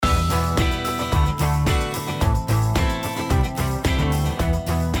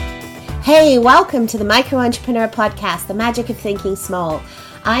Hey, welcome to the Micro Entrepreneur Podcast, The Magic of Thinking Small.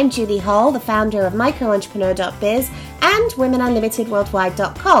 I'm Julie Hall, the founder of microentrepreneur.biz and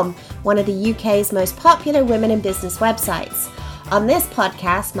womenunlimitedworldwide.com, one of the UK's most popular women in business websites. On this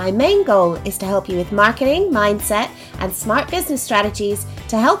podcast, my main goal is to help you with marketing, mindset, and smart business strategies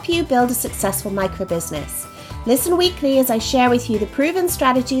to help you build a successful micro business. Listen weekly as I share with you the proven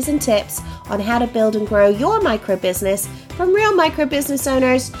strategies and tips on how to build and grow your micro business from real micro business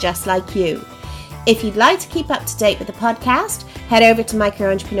owners just like you. If you'd like to keep up to date with the podcast, head over to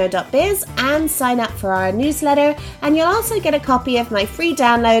microentrepreneur.biz and sign up for our newsletter, and you'll also get a copy of my free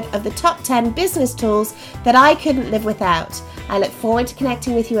download of the top 10 business tools that I couldn't live without. I look forward to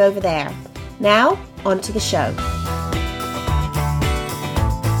connecting with you over there. Now, on to the show.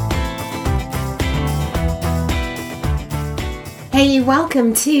 Hey,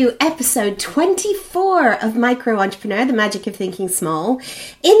 welcome to episode 24 of Micro Entrepreneur, The Magic of Thinking Small.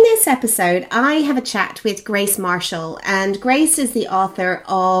 In this episode, I have a chat with Grace Marshall, and Grace is the author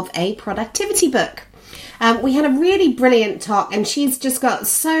of a productivity book. We had a really brilliant talk, and she's just got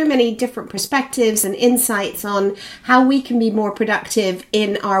so many different perspectives and insights on how we can be more productive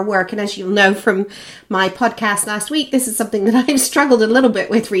in our work. And as you'll know from my podcast last week, this is something that I've struggled a little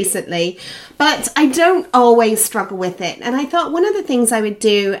bit with recently, but I don't always struggle with it. And I thought one of the things I would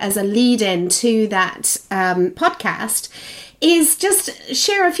do as a lead-in to that podcast is just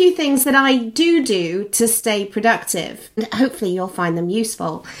share a few things that I do to stay productive. And hopefully you'll find them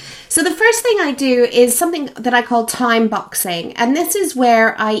useful. So the first thing I do is something that I call time boxing. And this is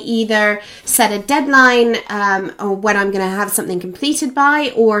where I either set a deadline or when I'm going to have something completed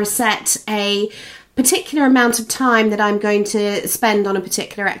by, or set a particular amount of time that I'm going to spend on a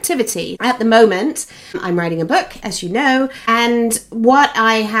particular activity. At the moment, I'm writing a book, as you know, and what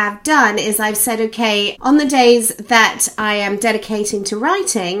I have done is I've said, okay, on the days that I am dedicating to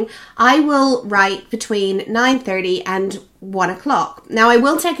writing, I will write between 9:30 and 1 o'clock. Now, I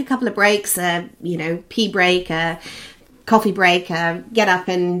will take a couple of breaks, pee break, coffee break, get up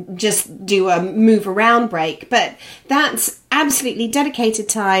and just do a move around break, but that's absolutely dedicated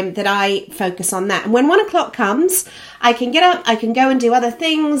time that I focus on that. And when 1 o'clock comes, I can get up, I can go and do other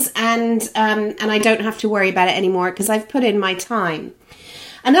things, and I don't have to worry about it anymore because I've put in my time.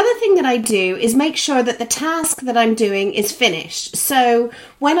 Another thing that I do is make sure that the task that I'm doing is finished. So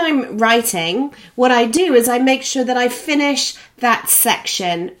when I'm writing, what I do is I make sure that I finish that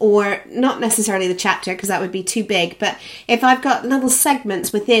section, or not necessarily the chapter because that would be too big, but if I've got little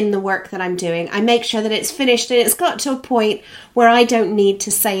segments within the work that I'm doing, I make sure that it's finished and it's got to a point where I don't need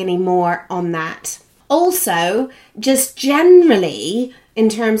to say any more on that. Also, just generally, in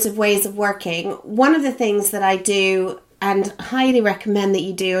terms of ways of working, one of the things that I do and highly recommend that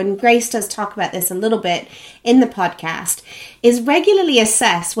you do, and Grace does talk about this a little bit in the podcast, is regularly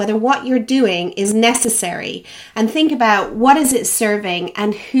assess whether what you're doing is necessary and think about what is it serving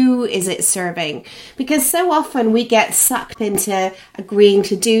and who is it serving. Because so often we get sucked into agreeing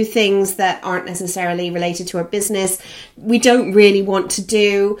to do things that aren't necessarily related to our business, we don't really want to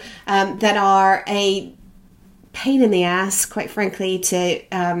do, that are a pain in the ass, quite frankly, to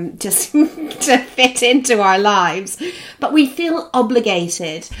just to fit into our lives, but we feel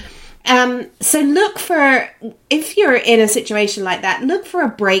obligated. So look for, if you're in a situation like that, look for a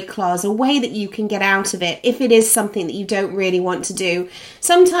break clause, a way that you can get out of it if it is something that you don't really want to do.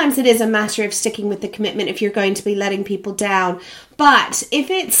 Sometimes it is a matter of sticking with the commitment if you're going to be letting people down. But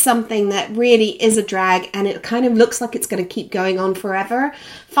if it's something that really is a drag and it kind of looks like it's going to keep going on forever,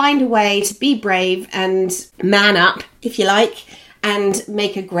 find a way to be brave and man up, if you like, and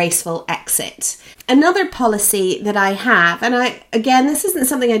make a graceful exit. Another policy that I have, and this isn't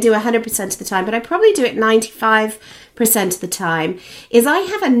something I do 100% of the time, but I probably do it 95% of the time, is I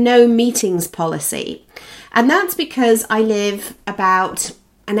have a no meetings policy. And that's because I live about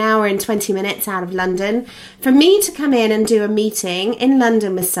an hour and 20 minutes out of London. For me to come in and do a meeting in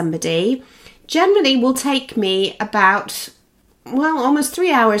London with somebody generally will take me about, almost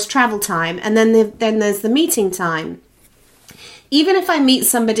 3 hours travel time. And then there's the meeting time. Even if I meet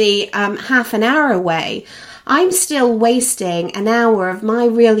somebody half an hour away, I'm still wasting an hour of my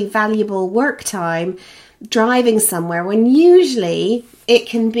really valuable work time driving somewhere when usually it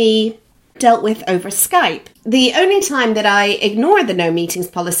can be dealt with over Skype. The only time that I ignore the no meetings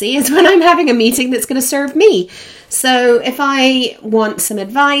policy is when I'm having a meeting that's going to serve me. So if I want some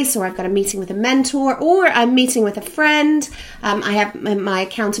advice, or I've got a meeting with a mentor, or I'm meeting with a friend, I have my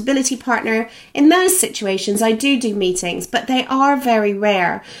accountability partner, in those situations I do meetings, but they are very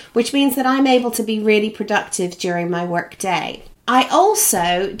rare, which means that I'm able to be really productive during my work day. I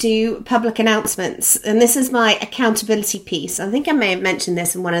also do public announcements, and this is my accountability piece. I think I may have mentioned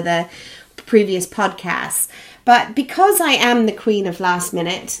this in one of the previous podcasts. But because I am the queen of last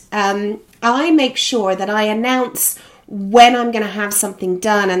minute, I make sure that I announce when I'm going to have something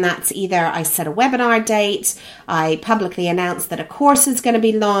done, and that's either I set a webinar date, I publicly announce that a course is going to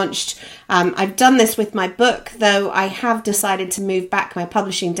be launched. I've done this with my book, though I have decided to move back my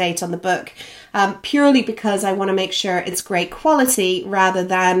publishing date on the book purely because I want to make sure it's great quality rather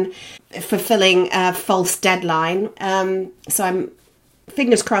than fulfilling a false deadline. So I'm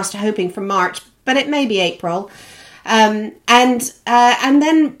fingers crossed hoping for March, but it may be April. And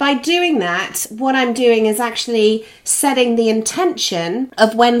then by doing that, what I'm doing is actually setting the intention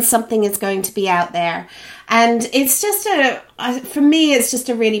of when something is going to be out there. And it's just for me, it's just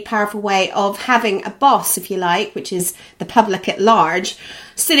a really powerful way of having a boss, if you like, which is the public at large,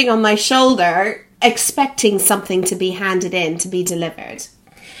 sitting on my shoulder, expecting something to be handed in, to be delivered.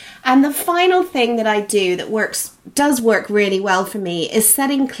 And the final thing that I do that does work really well for me is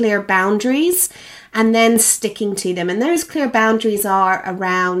setting clear boundaries and then sticking to them. And those clear boundaries are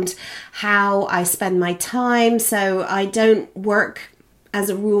around how I spend my time. So I don't work as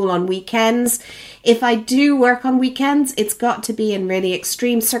a rule on weekends. If I do work on weekends, it's got to be in really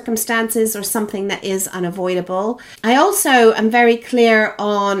extreme circumstances or something that is unavoidable. I also am very clear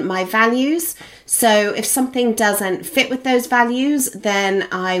on my values. So if something doesn't fit with those values, then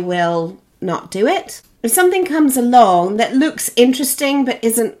I will not do it. If something comes along that looks interesting but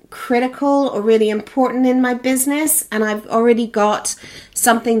isn't critical or really important in my business, and I've already got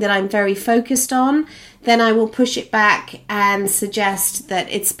something that I'm very focused on, then I will push it back and suggest that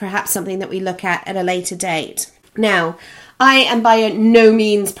it's perhaps something that we look at a later date. Now, I am by no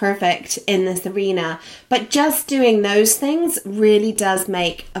means perfect in this arena, but just doing those things really does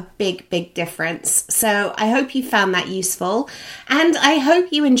make a big, big difference. So I hope you found that useful, and I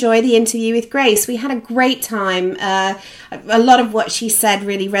hope you enjoy the interview with Grace. We had a great time. A lot of what she said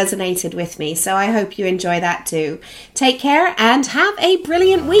really resonated with me, so I hope you enjoy that too. Take care and have a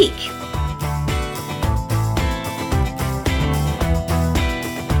brilliant week.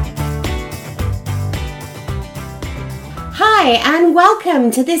 Hi, and welcome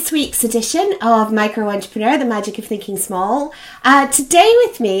to this week's edition of Micro Entrepreneur, the Magic of Thinking Small. Today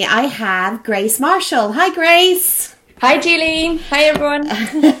with me, I have Grace Marshall. Hi, Grace. Hi, Julie. Hi, everyone.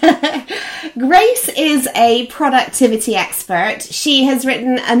 Grace is a productivity expert. She has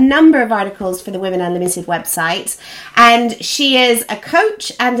written a number of articles for the Women Unlimited website, and she is a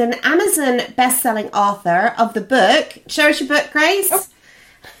coach and an Amazon best-selling author of the book. Show us your book, Grace. Oh.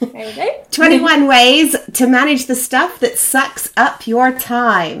 There you go. 21 Ways to Manage the Stuff That Sucks Up Your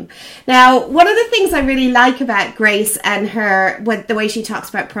Time. Now, one of the things I really like about Grace and the way she talks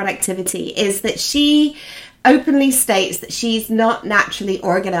about productivity is that she openly states that she's not naturally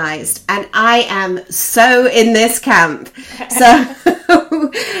organized, and I am so in this camp. So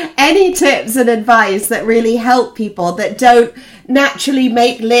any tips and advice that really help people that don't naturally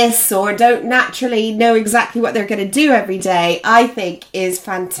make lists or don't naturally know exactly what they're going to do every day, I think is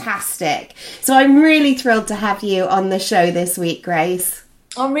fantastic. So I'm really thrilled to have you on the show this week, Grace.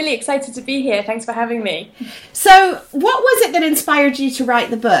 I'm really excited to be here. Thanks for having me. So what was it that inspired you to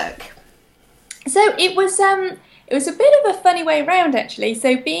write the book? So it was a bit of a funny way around, actually.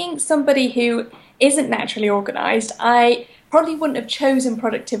 So being somebody who isn't naturally organised, I probably wouldn't have chosen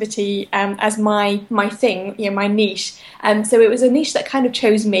productivity as my thing, my niche. So it was a niche that kind of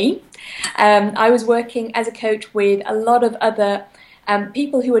chose me. I was working as a coach with a lot of other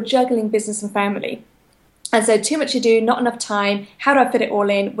people who were juggling business and family. And so too much to do, not enough time, how do I fit it all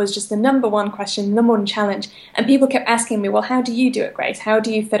in was just the number one question, number one challenge. And people kept asking me, well, how do you do it, Grace? How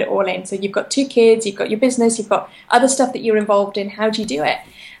do you fit it all in? So you've got 2 kids, you've got your business, you've got other stuff that you're involved in. How do you do it?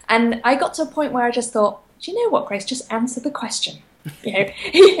 And I got to a point where I just thought, do you know what, Grace? Just answer the question. Even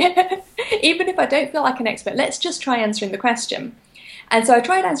if I don't feel like an expert, let's just try answering the question. And so I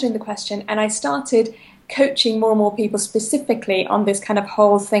tried answering the question, and I started coaching more and more people specifically on this kind of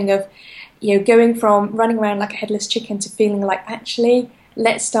whole thing of, going from running around like a headless chicken to feeling like, actually,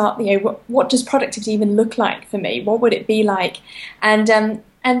 let's start, what does productivity even look like for me? What would it be like? And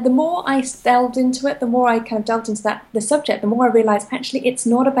the more I delved into it, the more I kind of delved into the subject, the more I realized, actually, it's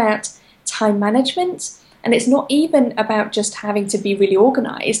not about time management. And it's not even about just having to be really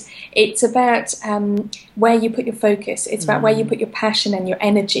organized. It's about where you put your focus. It's about where you put your passion and your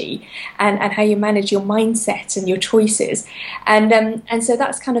energy, and how you manage your mindset and your choices. And so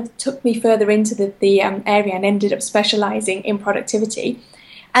that's kind of took me further into the area and ended up specializing in productivity.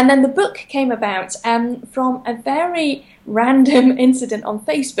 And then the book came about from a very random incident on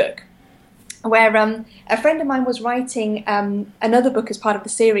Facebook. where a friend of mine was writing another book as part of the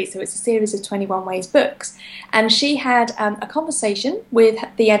series. So it's a series of 21 Ways books. And she had a conversation with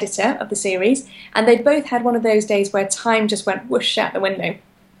the editor of the series, and they'd both had one of those days where time just went whoosh out the window.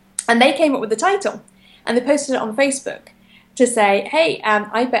 And they came up with the title, and they posted it on Facebook to say, hey,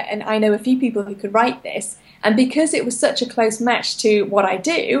 I bet, and I know a few people who could write this. And because it was such a close match to what I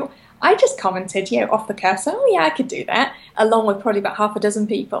do, I just commented, off the cuff, so, oh yeah, I could do that, along with probably about half a dozen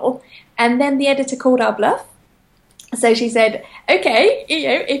people. And then the editor called our bluff. So she said, okay,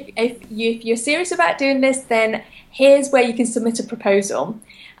 if you're serious about doing this, then here's where you can submit a proposal.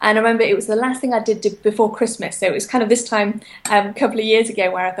 And I remember it was the last thing I did before Christmas. So it was kind of this time a couple of years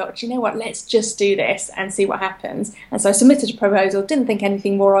ago where I thought, you know what, let's just do this and see what happens. And so I submitted a proposal, didn't think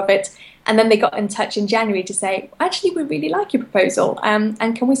anything more of it. And then they got in touch in January to say, actually, we really like your proposal. And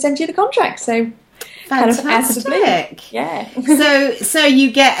can we send you the contract? So fantastic. Yeah. So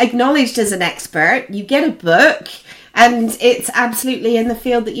you get acknowledged as an expert, you get a book, and it's absolutely in the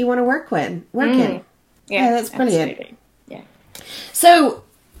field that you want to work in. Yeah, that's brilliant. Absolutely. Yeah. So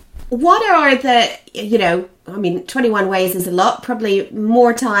what are the, 21 ways is a lot, probably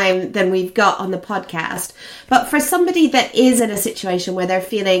more time than we've got on the podcast. But for somebody that is in a situation where they're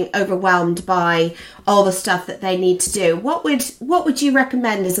feeling overwhelmed by all the stuff that they need to do, what would you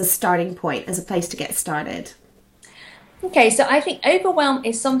recommend as a starting point, as a place to get started? Okay, so I think overwhelm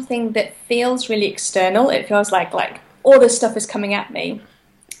is something that feels really external. It feels like all this stuff is coming at me.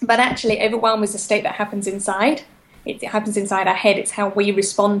 But actually, overwhelm is a state that happens inside. It happens inside our head. It's how we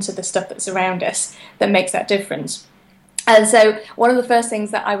respond to the stuff that's around us that makes that difference. And so one of the first things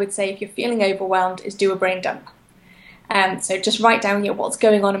that I would say if you're feeling overwhelmed is do a brain dump. So just write down what's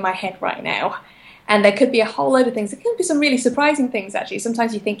going on in my head right now. And there could be a whole load of things. There could be some really surprising things, actually.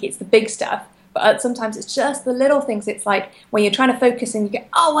 Sometimes you think it's the big stuff, but sometimes it's just the little things. It's like when you're trying to focus and you go,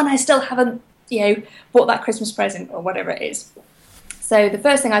 oh, and I still haven't, bought that Christmas present or whatever it is. So the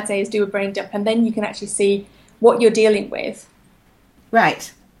first thing I'd say is do a brain dump, and then you can actually see what you're dealing with.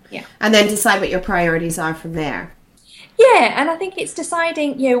 Right. Yeah. And then decide what your priorities are from there. Yeah, and I think it's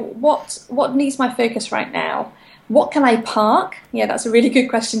deciding, what needs my focus right now? What can I park? Yeah, that's a really good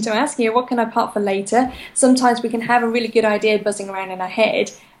question to ask. What can I park for later? Sometimes we can have a really good idea buzzing around in our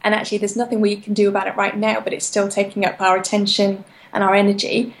head, and actually there's nothing we can do about it right now, but it's still taking up our attention and our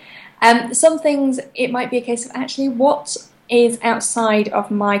energy. Some things, it might be a case of actually what is outside of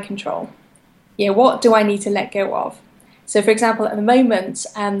my control. What do I need to let go of? So, for example, at the moment,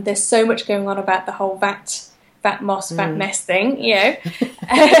 there's so much going on about the whole VAT mess thing,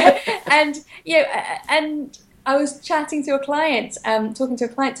 and I was chatting to a client, talking to a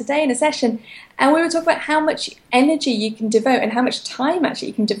client today in a session, and we were talking about how much energy you can devote and how much time actually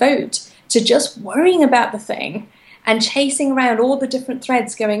you can devote to just worrying about the thing and chasing around all the different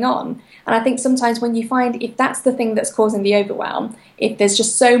threads going on. And I think sometimes when you find if that's the thing that's causing the overwhelm, if there's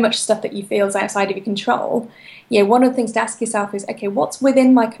just so much stuff that you feel is outside of your control, one of the things to ask yourself is, okay, what's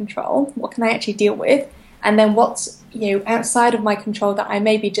within my control? What can I actually deal with? And then what's outside of my control that I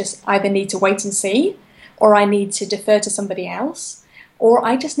maybe just either need to wait and see, or I need to defer to somebody else, or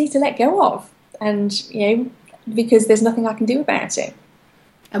I just need to let go of, and because there's nothing I can do about it.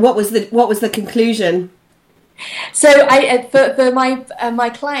 And what was the conclusion? So for my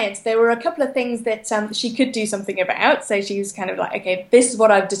client, there were a couple of things that she could do something about. So she was kind of like, okay, this is what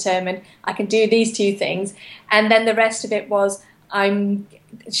I've determined. I can do these two things. And then the rest of it was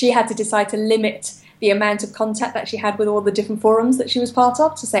she had to decide to limit the amount of contact that she had with all the different forums that she was part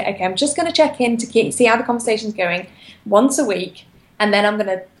of, to say, okay, I'm just going to check in to see how the conversation's going once a week. And then I'm going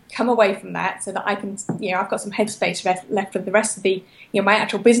to come away from that so that I can, I've got some headspace left for the rest of the, my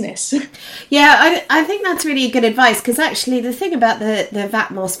actual business. Yeah, I think that's really good advice, because actually the thing about the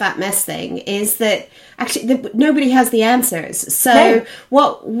VAT mess thing is that actually nobody has the answers. So no.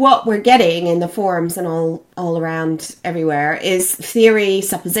 What we're getting in the forums and all around everywhere is theory,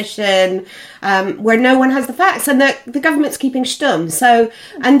 supposition, where no one has the facts, and the government's keeping stum. So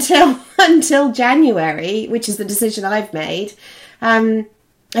until January, which is the decision I've made,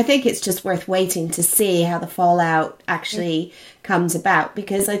 I think it's just worth waiting to see how the fallout actually comes about,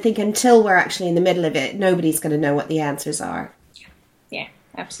 because I think until we're actually in the middle of it, nobody's going to know what the answers are. Yeah,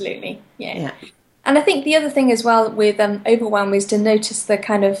 absolutely. Yeah. And I think the other thing as well with overwhelm is to notice the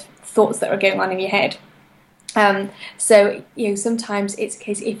kind of thoughts that are going on in your head. So, sometimes it's a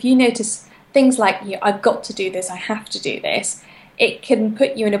case, if you notice things like, I've got to do this, I have to do this, it can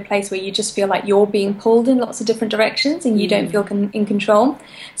put you in a place where you just feel like you're being pulled in lots of different directions and you don't feel in control.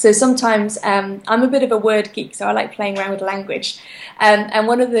 So sometimes I'm a bit of a word geek, so I like playing around with language. And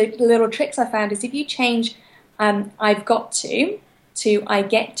one of the little tricks I found is if you change I've got to I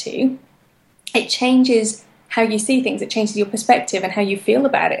get to, it changes how you see things. It changes your perspective and how you feel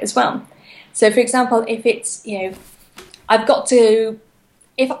about it as well. So, for example, if it's, I've got to,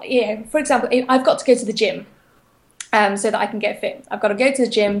 for example, if I've got to go to the gym so that I can get fit. I've got to go to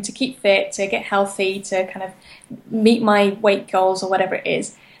the gym to keep fit, to get healthy, to kind of meet my weight goals or whatever it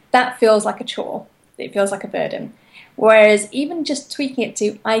is. That feels like a chore. It feels like a burden. Whereas even just tweaking it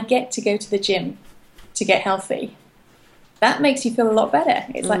to, I get to go to the gym to get healthy, that makes you feel a lot better.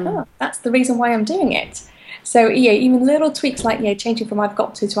 It's like, oh, that's the reason why I'm doing it. So, even little tweaks like, changing from I've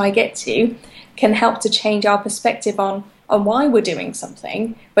got to I get to can help to change our perspective on why we're doing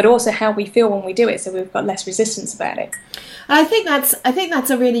something, but also how we feel when we do it, so we've got less resistance about it. I think that's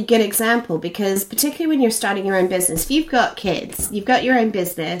a really good example, because particularly when you're starting your own business, if you've got kids, you've got your own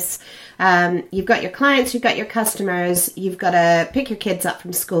business, you've got your clients, you've got your customers, you've got to pick your kids up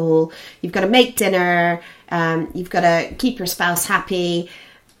from school, you've got to make dinner, you've got to keep your spouse happy.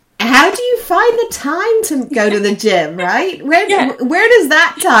 How do you find the time to go to the gym, right? Where does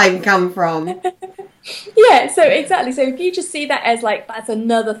that time come from? Yeah, so exactly. So if you just see that as like, that's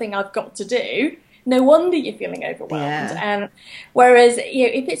another thing I've got to do, no wonder you're feeling overwhelmed. Yeah. And whereas,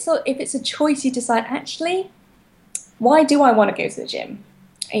 if it's a choice, you decide, actually, why do I want to go to the gym?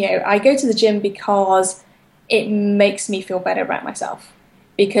 I go to the gym because it makes me feel better about myself,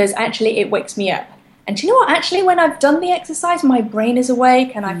 because actually it wakes me up. And do you know what? Actually, when I've done the exercise, my brain is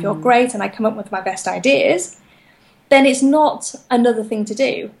awake and I feel great and I come up with my best ideas. Then it's not another thing to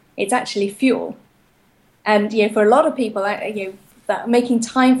do. It's actually fuel. And for a lot of people, that making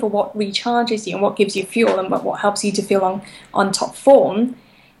time for what recharges you and what gives you fuel and what helps you to feel on top form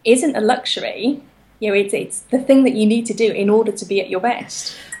isn't a luxury. It's the thing that you need to do in order to be at your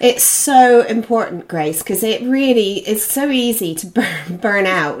best. It's so important, Grace, because it's so easy to burn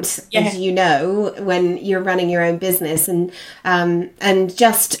out, as you know, when you're running your own business, and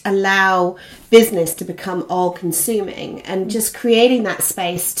just allow business to become all-consuming, and just creating that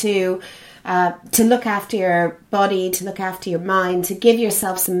space to look after your body, to look after your mind, to give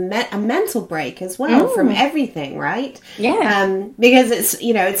yourself a mental break as well from everything, right? Yeah. Because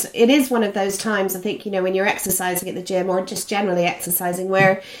it is one of those times, I think, when you're exercising at the gym or just generally exercising,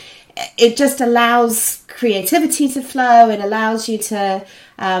 where it just allows creativity to flow. It allows you to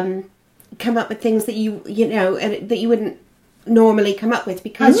come up with things that that you wouldn't normally come up with,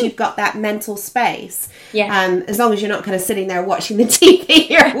 because you've got that mental space. As long as you're not kind of sitting there watching the TV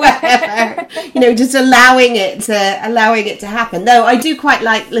or whatever, just allowing it to happen. Though I do quite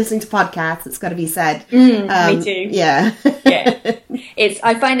like listening to podcasts, it's got to be said. Me too. Yeah.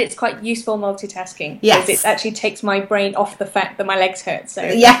 I find it's quite useful multitasking. Yes. It actually takes my brain off the fact that my legs hurt. So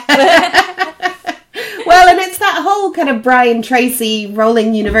yeah. Well, and it's that whole kind of Brian Tracy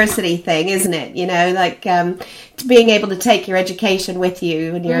rolling university thing, isn't it? Like being able to take your education with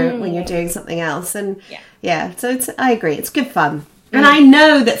you when you're doing something else. And so I agree, it's good fun. And I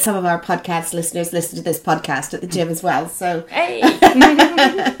know that some of our podcast listeners listen to this podcast at the gym as well. So, hey.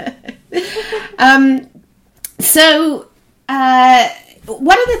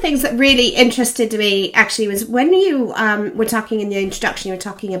 One of the things that really interested me actually was when you were talking in the introduction, you were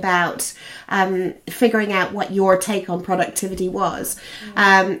talking about figuring out what your take on productivity was.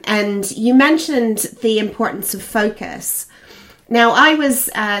 And you mentioned the importance of focus. Now, I was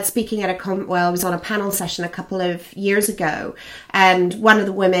speaking at I was on a panel session a couple of years ago, and one of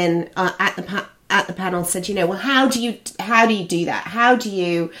the women at the panel said, well, how do you do that? How do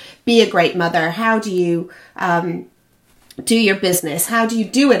you be a great mother? How do you do your business? How do you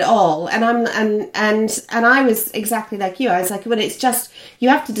do it all? And I was exactly like you. I was like, well, it's just, you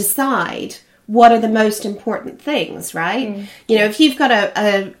have to decide what are the most important things, right? If you've got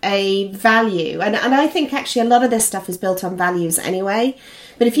a value, and I think actually a lot of this stuff is built on values anyway,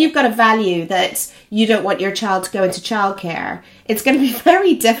 but if you've got a value that you don't want your child to go into childcare, it's going to be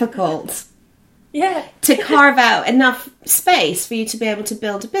very difficult to carve out enough space for you to be able to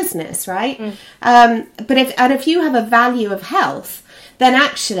build a business, right? But if you have a value of health, then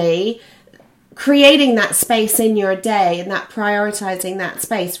actually creating that space in your day and that prioritizing that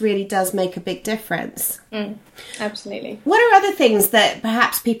space really does make a big difference. Absolutely. What are other things that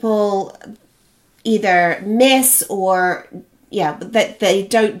perhaps people either miss or that they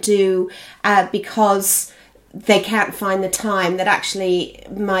don't do because they can't find the time that actually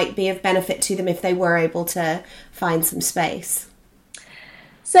might be of benefit to them if they were able to find some space?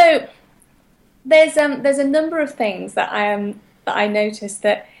 So there's a number of things that I noticed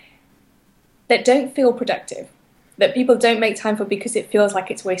that don't feel productive, that people don't make time for because it feels like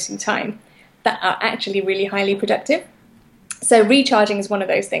it's wasting time, that are actually really highly productive. So recharging is one of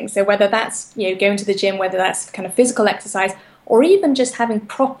those things. So whether that's going to the gym, whether that's kind of physical exercise, or even just having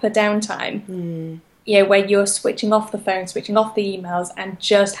proper downtime, where you're switching off the phone, switching off the emails, and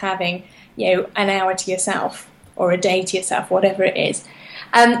just having, an hour to yourself or a day to yourself, whatever it is.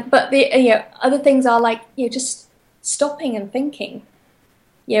 But the other things are like, just stopping and thinking.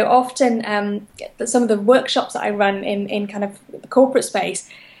 Often some of the workshops that I run in kind of the corporate space,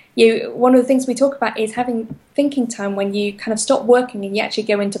 one of the things we talk about is having thinking time when you kind of stop working and you actually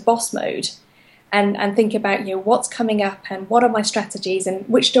go into boss mode and think about, what's coming up and what are my strategies and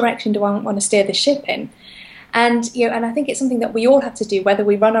which direction do I want to steer the ship in. And, and I think it's something that we all have to do, whether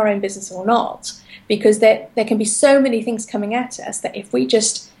we run our own business or not, because there can be so many things coming at us that if we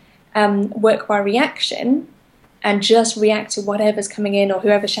just work by reaction and just react to whatever's coming in or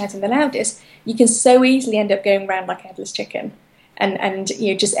whoever's shouting the loudest, you can so easily end up going around like a headless chicken and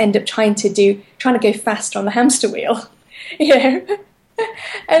just end up trying to go faster on the hamster wheel.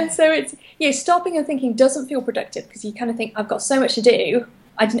 And so it's, stopping and thinking doesn't feel productive because you kind of think, I've got so much to do,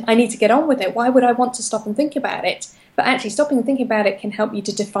 I need to get on with it. Why would I want to stop and think about it? But actually stopping and thinking about it can help you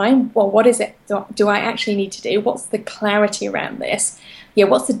to define, well, what is it do I actually need to do? What's the clarity around this?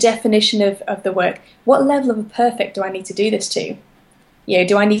 What's the definition of the work? What level of perfect do I need to do this to?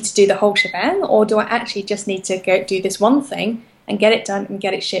 Do I need to do the whole shebang, or do I actually just need to go do this one thing and get it done and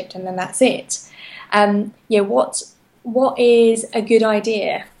get it shipped and then that's it? What is a good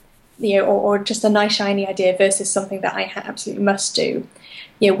idea, or just a nice shiny idea versus something that I absolutely must do?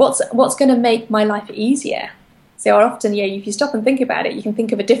 What's going to make my life easier? So often, if you stop and think about it, you can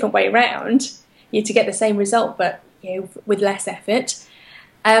think of a different way around to get the same result, but with less effort.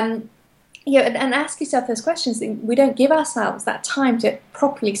 And ask yourself those questions. We don't give ourselves that time to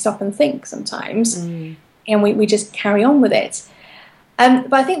properly stop and think sometimes, and we just carry on with it.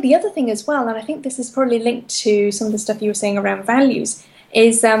 But I think the other thing as well, and I think this is probably linked to some of the stuff you were saying around values,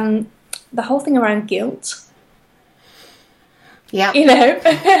 is the whole thing around guilt. Yeah.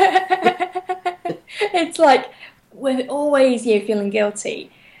 It's like we're always feeling guilty.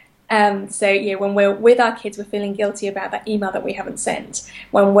 So when we're with our kids, we're feeling guilty about that email that we haven't sent.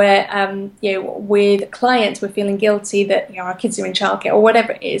 When we're with clients, we're feeling guilty that our kids are in childcare or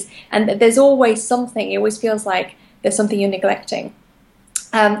whatever it is. And there's always something. It always feels like there's something you're neglecting.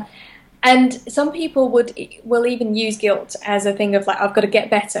 And some people will even use guilt as a thing of like, I've got to get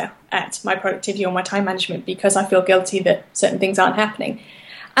better at my productivity or my time management because I feel guilty that certain things aren't happening.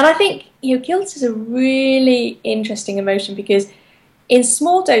 And I think guilt is a really interesting emotion because in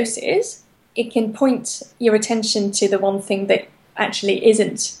small doses, it can point your attention to the one thing that actually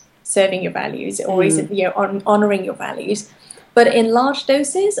isn't serving your values or isn't honouring your values. But in large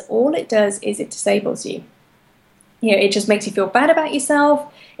doses, all it does is it disables you. It just makes you feel bad about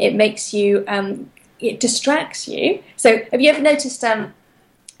yourself. It makes you, it distracts you. So have you ever noticed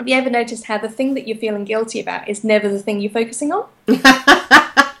how the thing that you're feeling guilty about is never the thing you're focusing on?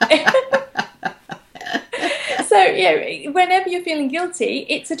 So, whenever you're feeling guilty,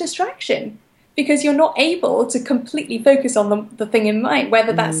 it's a distraction because you're not able to completely focus on the thing in mind,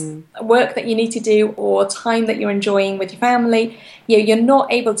 whether that's work that you need to do or time that you're enjoying with your family. You're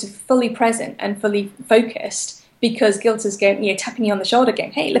not able to fully present and fully focused because guilt is going, tapping you on the shoulder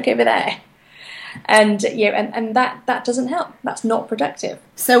going, hey, look over there. And, and that doesn't help. That's not productive.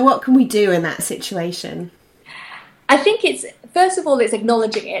 So what can we do in that situation? I think first of all, it's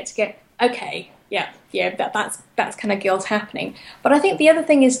acknowledging it to get, okay, that's kind of guilt happening. But I think the other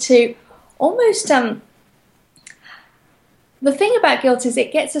thing is to almost, the thing about guilt is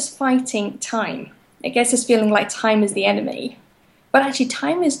it gets us fighting time. It gets us feeling like time is the enemy. But actually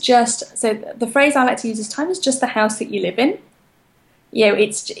time is just, so the phrase I like to use is time is just the house that you live in.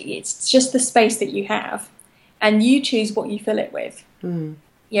 It's just the space that you have. And you choose what you fill it with. And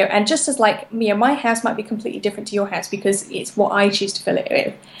just as like, my house might be completely different to your house because it's what I choose to fill it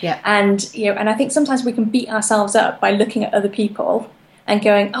with. Yeah. And, and I think sometimes we can beat ourselves up by looking at other people and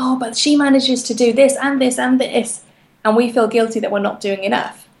going, oh, but she manages to do this and this and this. And we feel guilty that we're not doing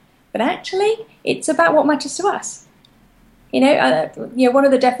enough. But actually, it's about what matters to us. One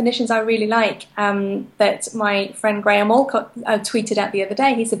of the definitions I really like that my friend Graham Alcott tweeted out the other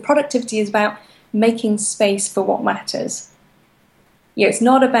day, he said productivity is about making space for what matters. It's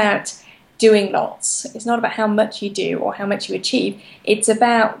not about doing lots. It's not about how much you do or how much you achieve. It's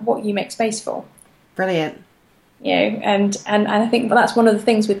about what you make space for. Brilliant. And I think that's one of the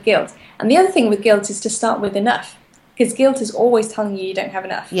things with guilt. And the other thing with guilt is to start with enough. Because guilt is always telling you don't have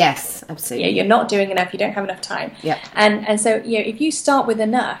enough. Yes, absolutely. You're not doing enough, you don't have enough time. Yeah. And so, if you start with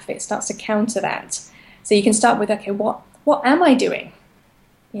enough, it starts to counter that. So you can start with, okay, what am I doing?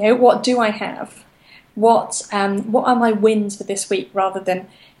 What do I have? What are my wins for this week rather than,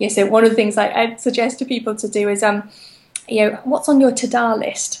 so one of the things I'd suggest to people to do is what's on your to-do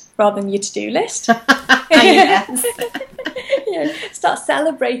list rather than your to-do list. Yes. Start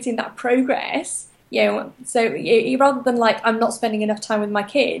celebrating that progress. So rather than like, I'm not spending enough time with my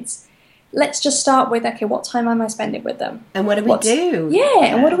kids, let's just start with, okay, what time am I spending with them? And what do we do?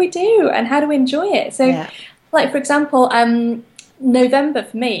 And what do we do? And how do we enjoy it? So, like, for example, November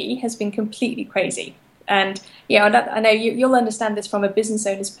for me has been completely crazy. And I know you'll understand this from a business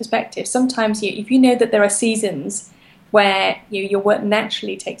owner's perspective. Sometimes if you know that there are seasons where your work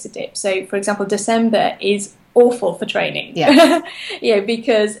naturally takes a dip. So, for example, December is awful for training.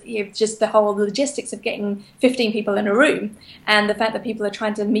 Because just the whole logistics of getting 15 people in a room, and the fact that people are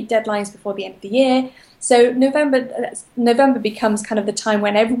trying to meet deadlines before the end of the year. So November becomes kind of the time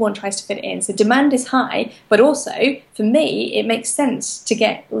when everyone tries to fit it in. So demand is high, but also for me, it makes sense to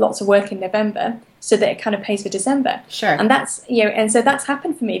get lots of work in November so that it kind of pays for December. Sure. And that's and so that's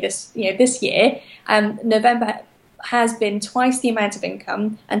happened for me this year. November has been twice the amount of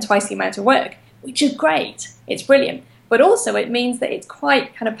income and twice the amount of work, which is great. It's brilliant. But also it means that it's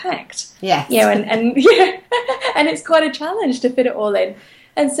quite kind of packed. Yes. And it's quite a challenge to fit it all in.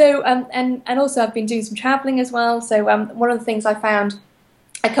 And so, and also I've been doing some travelling as well. So one of the things I found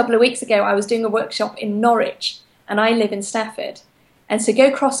a couple of weeks ago, I was doing a workshop in Norwich, and I live in Stafford. And to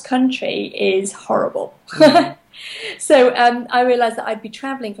go cross-country is horrible. Mm. So I realised that I'd be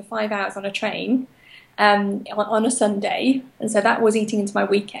travelling for 5 hours on a train on a Sunday. And so that was eating into my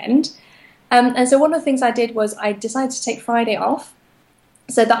weekend. And so one of the things I did was I decided to take Friday off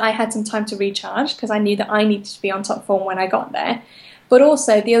so that I had some time to recharge, because I knew that I needed to be on top form when I got there. But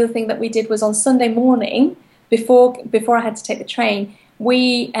also the other thing that we did was on Sunday morning, before I had to take the train,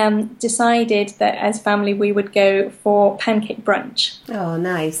 we decided that as family we would go for pancake brunch. Oh,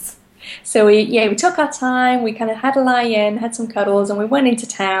 nice. So we took our time, we kind of had a lie-in, had some cuddles, and we went into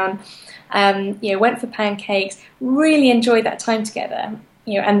town, went for pancakes, really enjoyed that time together.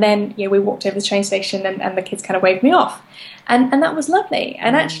 And then we walked over the train station, and the kids kind of waved me off. And that was lovely.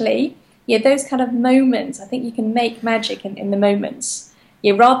 And actually, those kind of moments, I think you can make magic in the moments.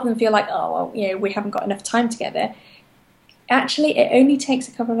 Rather than feel like, oh, well, we haven't got enough time together. Actually, it only takes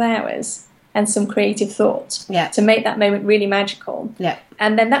a couple of hours and some creative thought to make that moment really magical. Yeah.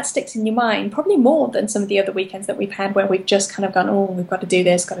 And then that sticks in your mind probably more than some of the other weekends that we've had where we've just kind of gone, oh, we've got to do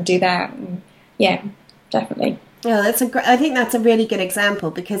this, got to do that. And definitely. Well, I think that's a really good example,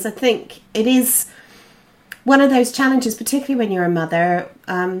 because I think it is one of those challenges, particularly when you're a mother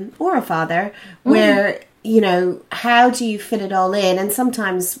or a father, where, how do you fit it all in? And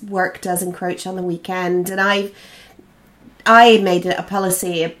sometimes work does encroach on the weekend. And I made a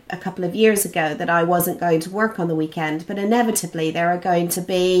policy a couple of years ago that I wasn't going to work on the weekend, but inevitably there are going to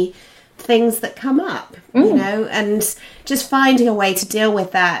be things that come up, and just finding a way to deal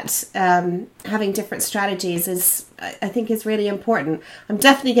with that, having different strategies I think is really important. I'm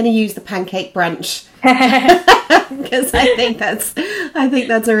definitely going to use the pancake brunch because I think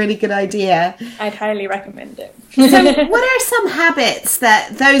that's a really good idea. I'd highly recommend it. So what are some habits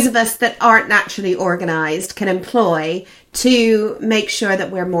that those of us that aren't naturally organised can employ to make sure that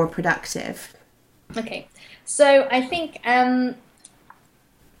we're more productive? Okay, so I think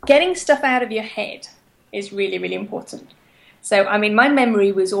getting stuff out of your head is really, really important. So, I mean, my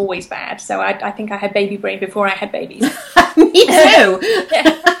memory was always bad. So I think I had baby brain before I had babies. Me too.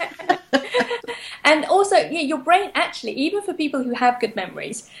 And also, your brain actually, even for people who have good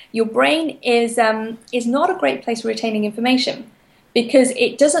memories, your brain is not a great place for retaining information, because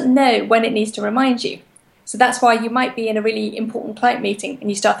it doesn't know when it needs to remind you. So that's why you might be in a really important client meeting and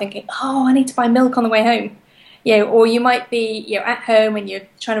you start thinking, oh, I need to buy milk on the way home. Or you might be at home and you're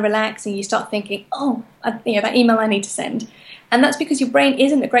trying to relax and you start thinking, oh, that email I need to send. And that's because your brain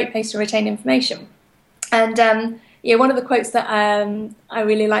isn't a great place to retain information. And one of the quotes that I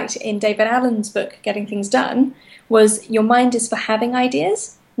really liked in David Allen's book, Getting Things Done, was, your mind is for having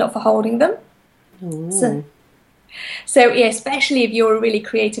ideas, not for holding them. So especially if you're a really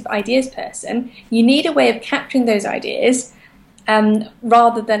creative ideas person, you need a way of capturing those ideas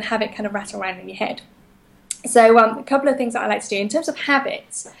rather than have it kind of rattle around in your head. So a couple of things that I like to do in terms of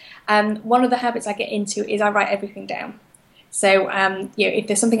habits. One of the habits I get into is I write everything down. So if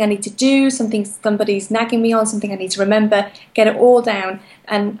there's something I need to do, somebody's nagging me on, something I need to remember, get it all down.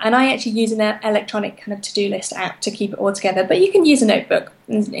 And I actually use an electronic kind of to-do list app to keep it all together. But you can use a notebook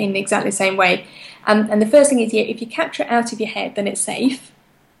in exactly the same way. And the first thing is, if you capture it out of your head, then it's safe.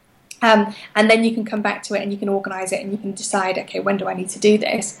 And then you can come back to it and you can organise it and you can decide, okay, when do I need to do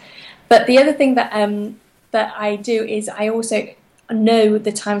this? But the other thing that I do is I also know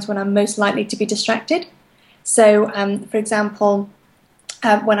the times when I'm most likely to be distracted. So, for example,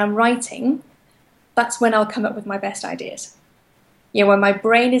 when I'm writing, that's when I'll come up with my best ideas. When my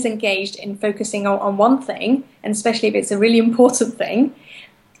brain is engaged in focusing on one thing, and especially if it's a really important thing,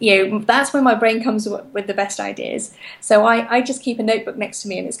 that's when my brain comes with the best ideas. So I just keep a notebook next to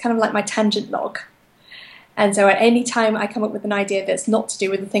me, and it's kind of like my tangent log. And so at any time I come up with an idea that's not to do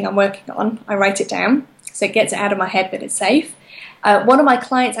with the thing I'm working on, I write it down, so it gets it out of my head, but it's safe. One of my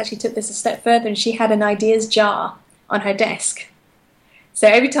clients actually took this a step further, and she had an ideas jar on her desk. So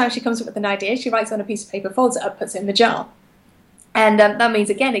every time she comes up with an idea, she writes on a piece of paper, folds it up, puts it in the jar. And that means,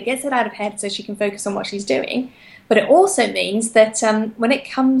 again, it gets it out of her head so she can focus on what she's doing. But it also means that when it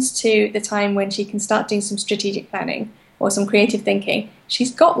comes to the time when she can start doing some strategic planning or some creative thinking,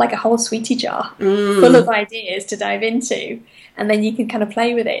 she's got like a whole sweetie jar full of ideas to dive into, and then you can kind of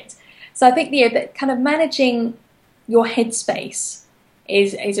play with it. So I think that kind of managing your headspace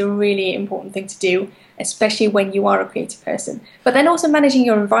is a really important thing to do, especially when you are a creative person. But then also managing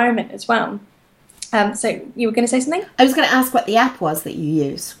your environment as well. So you were going to say something? I was going to ask what the app was that you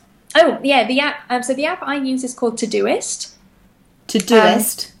use. Oh, yeah, the app. So the app I use is called Todoist.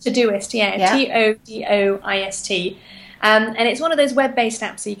 Todoist? Todoist, yeah. Todoist. And it's one of those web-based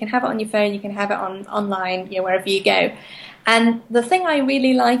apps, so you can have it on your phone, you can have it online, wherever you go. And the thing I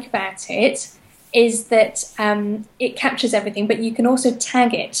really like about it is that it captures everything, but you can also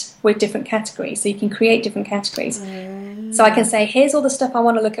tag it with different categories, so you can create different categories. So I can say, here's all the stuff I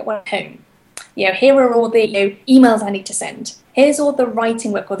want to look at when I'm home. Here are all the emails I need to send. Here's all the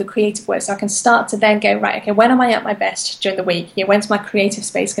writing work or the creative work, so I can start to then go, right, okay, when am I at my best during the week? When's my creative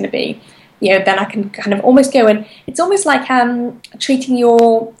space going to be? Then I can kind of almost go, and it's almost like treating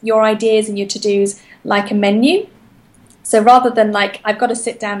your ideas and your to-dos like a menu. So rather than like, I've got to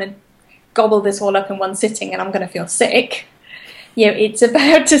sit down and gobble this all up in one sitting and I'm going to feel sick, it's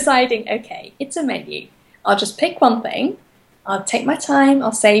about deciding, okay, it's a menu. I'll just pick one thing, I'll take my time,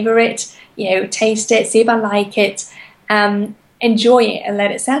 I'll savor it, taste it, see if I like it, enjoy it and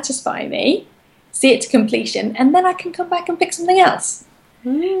let it satisfy me, see it to completion, and then I can come back and pick something else.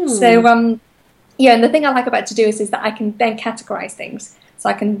 So, and the thing I like about Todoist is that I can then categorize things. So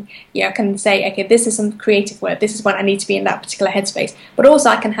I can say, okay, this is some creative work. This is when I need to be in that particular headspace. But also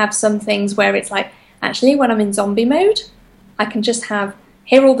I can have some things where it's like, actually, when I'm in zombie mode, I can just have,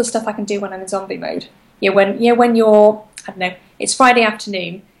 here are all the stuff I can do when I'm in zombie mode. When you're, I don't know, it's Friday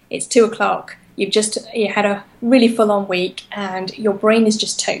afternoon, it's 2:00, you had a really full-on week, and your brain is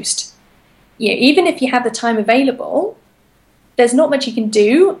just toast. Even if you have the time available, there's not much you can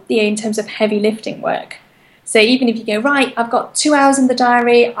do in terms of heavy lifting work. So even if you go, right, I've got 2 hours in the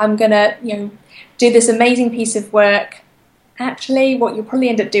diary, I'm going to do this amazing piece of work, actually what you'll probably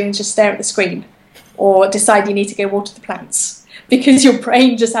end up doing is just stare at the screen or decide you need to go water the plants because your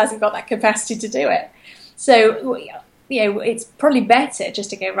brain just hasn't got that capacity to do it. So, it's probably better just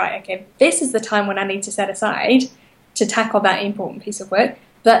to go, right, okay, this is the time when I need to set aside to tackle that important piece of work.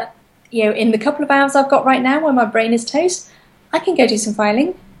 But, in the couple of hours I've got right now when my brain is toast, I can go do some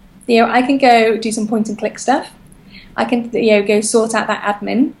filing. I can go do some point and click stuff. I can go sort out that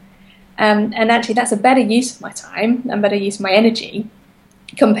admin. And actually that's a better use of my time and better use of my energy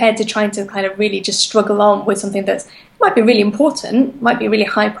compared to trying to kind of really just struggle on with something that might be really important, might be really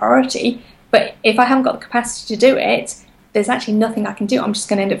high priority, but if I haven't got the capacity to do it, there's actually nothing I can do. I'm just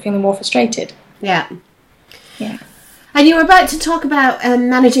going to end up feeling more frustrated. Yeah. Yeah. And you were about to talk about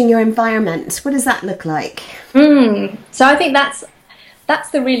managing your environment. What does that look like? So I think that's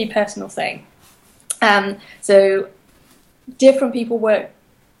the really personal thing. So different people work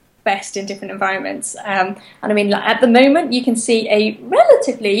best in different environments. And I mean, like, at the moment, you can see a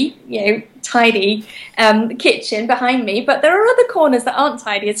relatively, tidy kitchen behind me, but there are other corners that aren't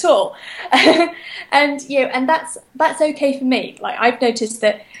tidy at all. And that's okay for me. Like, I've noticed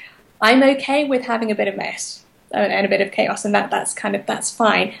that I'm okay with having a bit of mess and a bit of chaos, and that's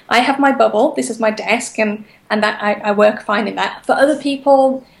fine. I have my bubble. This is my desk, and that I work fine in that. For other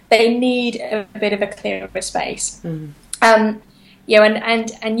people, they need a bit of a clearer space. And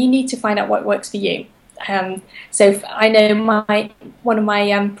you need to find out what works for you. So I know one of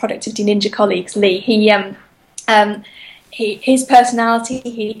my productivity ninja colleagues, Lee. His personality,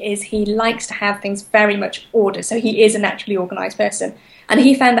 he likes to have things very much ordered. So he is a naturally organised person, and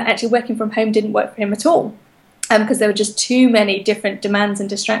he found that actually working from home didn't work for him at all. Because there were just too many different demands and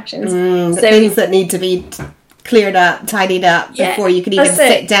distractions. So things that need to be cleared up, tidied up before you can even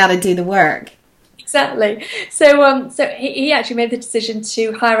sit down and do the work. Exactly. So he actually made the decision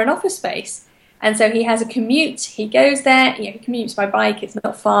to hire an office space, and so he has a commute. He goes there. He commutes by bike. It's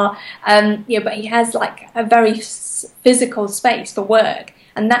not far. But he has like a very physical space for work,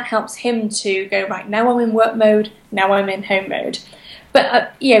 and that helps him to go, right, now I'm in work mode. Now I'm in home mode.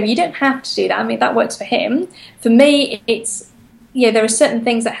 But you don't have to do that. I mean, that works for him. For me, it's there are certain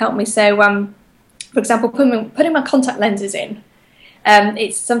things that help me. So, for example, putting my contact lenses in.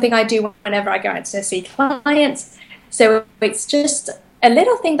 It's something I do whenever I go out to see clients. So it's just a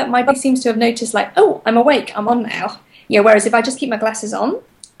little thing that my body seems to have noticed, like, oh, I'm awake, I'm on now. Whereas if I just keep my glasses on,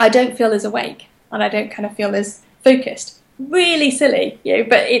 I don't feel as awake and I don't kind of feel as focused. Really silly,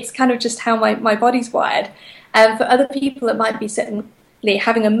 but it's kind of just how my body's wired. For other people, it might be certainly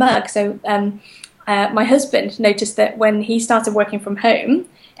having a mug. So my husband noticed that when he started working from home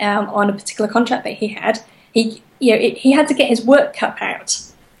on a particular contract that he had, he had to get his work cup out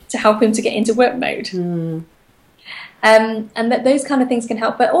to help him to get into work mode. And that those kind of things can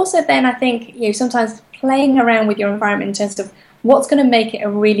help. But also then I think sometimes playing around with your environment in terms of what's going to make it a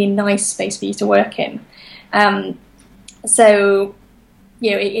really nice space for you to work in. So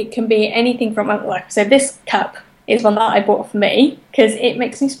it can be anything from, so this cup is one that I bought for me because it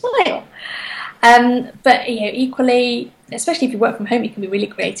makes me smile. But equally, especially if you work from home, you can be really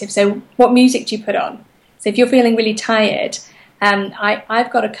creative. So what music do you put on? So if you're feeling really tired,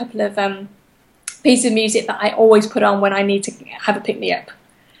 I've got a couple of pieces of music that I always put on when I need to have a pick-me-up.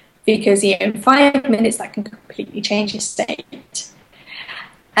 Because in 5 minutes, that can completely change your state.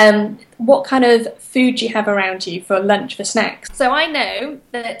 What kind of food do you have around you for lunch, for snacks? So I know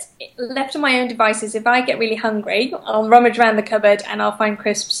that left to my own devices, if I get really hungry, I'll rummage around the cupboard and I'll find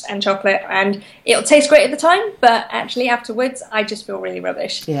crisps and chocolate, and it'll taste great at the time, but actually afterwards, I just feel really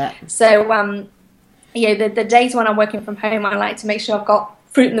rubbish. Yeah. So, the days when I'm working from home, I like to make sure I've got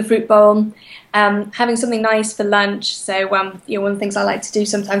fruit in the fruit bowl, having something nice for lunch. So, one of the things I like to do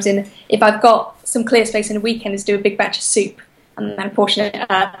sometimes if I've got some clear space in a weekend is do a big batch of soup and then portion it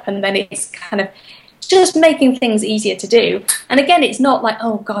up, and then it's kind of just making things easier to do. And again, it's not like,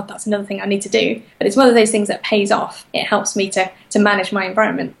 oh God, that's another thing I need to do, but it's one of those things that pays off. It helps me to manage my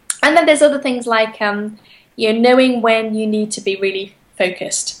environment. And then there's other things like, knowing when you need to be really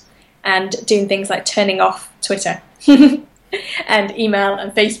focused and doing things like turning off Twitter and email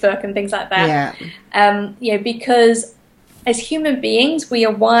and Facebook and things like that. Yeah. Because as human beings, we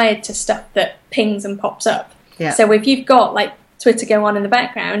are wired to stuff that pings and pops up. Yeah. So if you've got like Twitter go on in the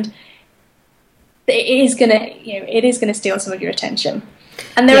background, it is gonna steal some of your attention.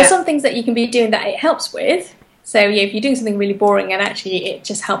 And there are some things that you can be doing that it helps with. So if you're doing something really boring and actually it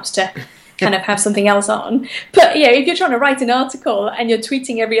just helps to kind of have something else on. But if you're trying to write an article and you're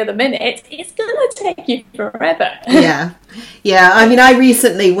tweeting every other minute, it's gonna take you forever. Yeah. I mean, I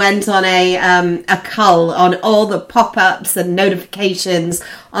recently went on a cull on all the pop-ups and notifications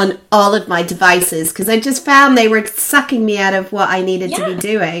on all of my devices because I just found they were sucking me out of what I needed to be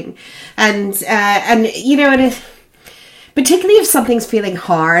doing, and particularly if something's feeling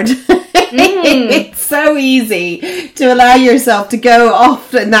hard. It's so easy to allow yourself to go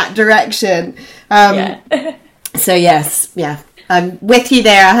off in that direction. So yes, I'm with you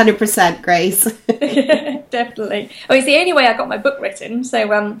there 100%, Grace. Definitely. Oh, it's the only way I got my book written.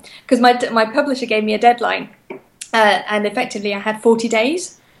 So because my publisher gave me a deadline, and effectively I had 40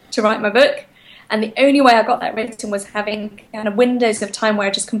 days to write my book. And the only way I got that written was having kind of windows of time where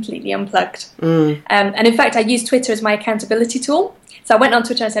I just completely unplugged. And in fact, I used Twitter as my accountability tool. So I went on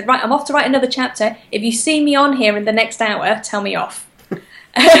Twitter and said, right, I'm off to write another chapter. If you see me on here in the next hour, tell me off.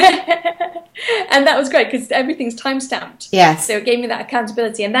 And that was great because everything's time-stamped. Yes. So it gave me that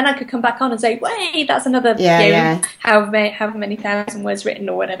accountability. And then I could come back on and say, wait, that's another however many thousand words written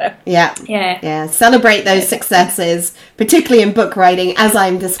or whatever. Yeah. Celebrate those successes, particularly in book writing, as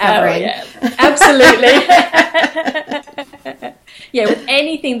I'm discovering. Oh, yeah. Absolutely. With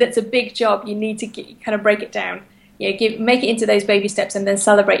anything that's a big job, you need to kind of break it down. Make it into those baby steps and then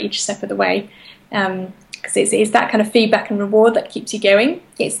celebrate each step of the way. Because it's that kind of feedback and reward that keeps you going.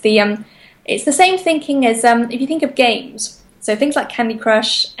 It's the same thinking as if you think of games. So things like Candy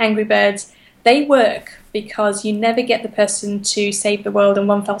Crush, Angry Birds, they work because you never get the person to save the world in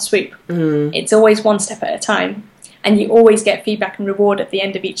one fell swoop. It's always one step at a time, and you always get feedback and reward at the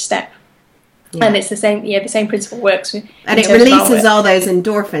end of each step. Yeah. And it's the same principle works. And it releases all those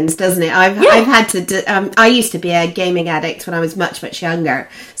endorphins, doesn't it? I've had to, I used to be a gaming addict when I was much, much younger.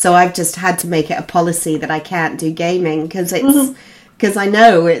 So I've just had to make it a policy that I can't do gaming because because I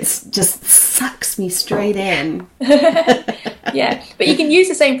know it's just sucks me straight in. Yeah, but you can use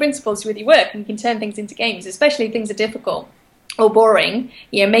the same principles with your work and you can turn things into games, especially if things are difficult or boring.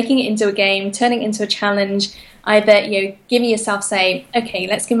 Making it into a game, turning it into a challenge. Either, giving yourself, say, okay,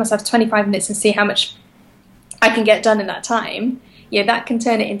 let's give myself 25 minutes and see how much I can get done in that time. That can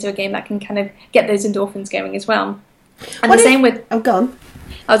turn it into a game that can kind of get those endorphins going as well. And same with... Oh, go on.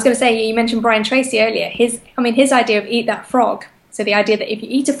 I was going to say, you mentioned Brian Tracy earlier. His idea of eat that frog So the idea that if you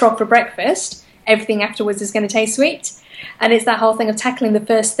eat a frog for breakfast, everything afterwards is going to taste sweet. And it's that whole thing of tackling the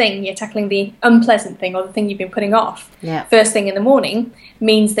first thing, you're tackling the unpleasant thing or the thing you've been putting off. Yeah. First thing in the morning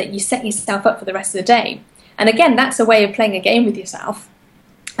means that you set yourself up for the rest of the day. And again, that's a way of playing a game with yourself.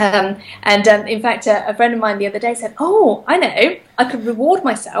 In fact, a friend of mine the other day said, oh, I know, I could reward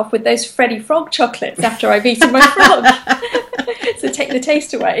myself with those Freddy Frog chocolates after I've eaten my frog. So take the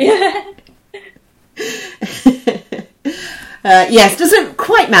taste away. Yes, doesn't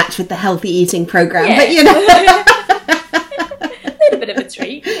quite match with the healthy eating program, yeah. but you know. A little bit of a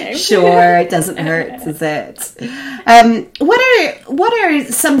treat, you know. Sure, it doesn't hurt, does it? What are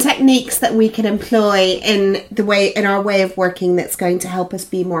some techniques that we can employ in our way of working that's going to help us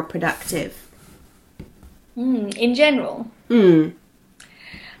be more productive? In general. Mm.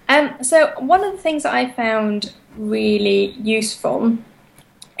 So one of the things that I found really useful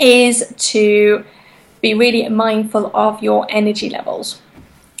is to be really mindful of your energy levels.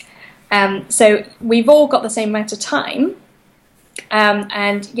 So we've all got the same amount of time.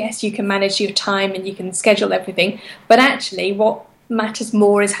 And yes, you can manage your time and you can schedule everything, but actually what matters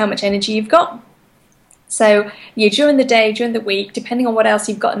more is how much energy you've got. So during the day, during the week, depending on what else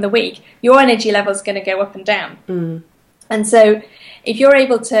you've got in the week, your energy level is going to go up and down. Mm. And so if you're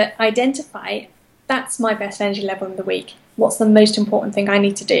able to identify, that's my best energy level in the week, what's the most important thing I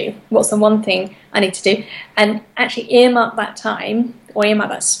need to do, what's the one thing I need to do, and actually earmark that time or earmark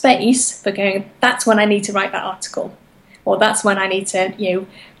that space for going, that's when I need to write that article. Or that's when I need to,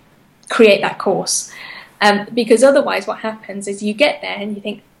 create that course. Because otherwise what happens is you get there and you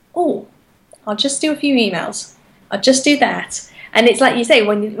think, oh, I'll just do a few emails. I'll just do that. And it's like you say,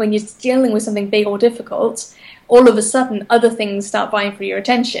 when you're dealing with something big or difficult, all of a sudden other things start vying for your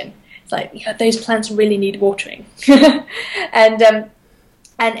attention. It's like, those plants really need watering. and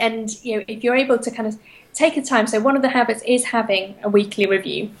if you're able to kind of take a time, so one of the habits is having a weekly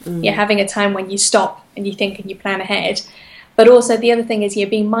review. You're having a time when you stop and you think and you plan ahead. But also the other thing is you're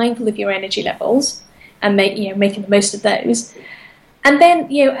being mindful of your energy levels and making the most of those. And then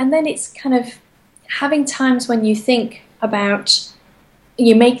it's kind of having times when you think about,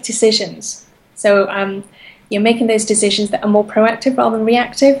 you make decisions. So you're making those decisions that are more proactive rather than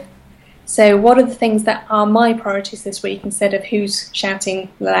reactive. So what are the things that are my priorities this week instead of who's shouting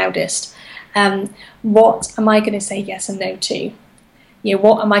the loudest? What am I going to say yes and no to?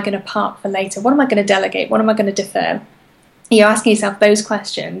 What am I going to park for later? What am I going to delegate? What am I going to defer? Asking yourself those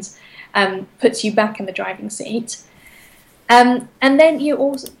questions puts you back in the driving seat. And then you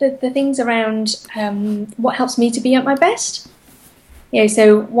also the things around what helps me to be at my best.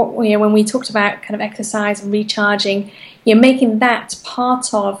 So when we talked about kind of exercise and recharging, you're making that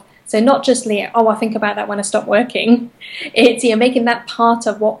part of. So not just I think about that when I stop working. It's making that part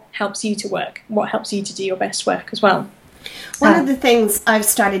of what helps you to work, what helps you to do your best work as well. One of the things I've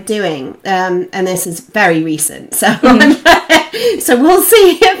started doing, and this is very recent, so so we'll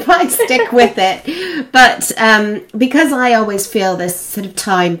see if I stick with it. But because I always feel this sort of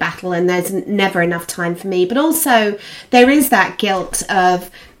time battle, and there's never enough time for me, but also there is that guilt of,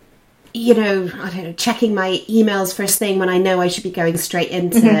 I don't know, checking my emails first thing when I know I should be going straight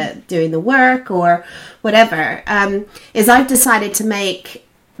into doing the work or whatever, is I've decided to make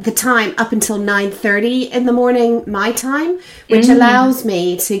the time up until 9:30 in the morning my time, which allows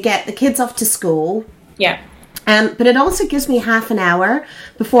me to get the kids off to school. Yeah. But it also gives me half an hour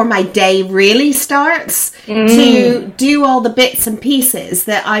before my day really starts to do all the bits and pieces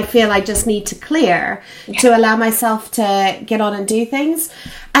that I feel I just need to clear to allow myself to get on and do things.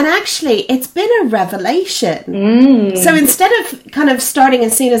 And actually, it's been a revelation. So instead of kind of starting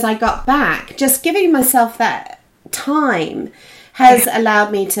as soon as I got back, just giving myself that time has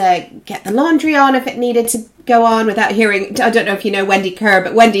allowed me to get the laundry on if it needed to go on without hearing, I don't know if you know Wendy Kerr,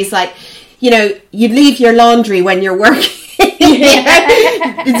 but Wendy's like, you leave your laundry when you're working.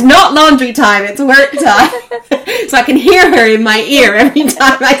 It's not laundry time, it's work time. So I can hear her in my ear every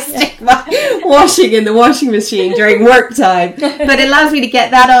time I stick my washing in the washing machine during work time. But it allows me to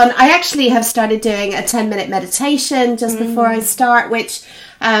get that on. I actually have started doing a 10-minute meditation just before I start, which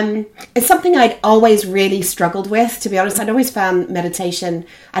is something I'd always really struggled with, to be honest. I'd always found meditation,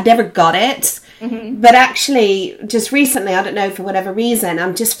 I'd never got it. But actually, just recently, I don't know, for whatever reason,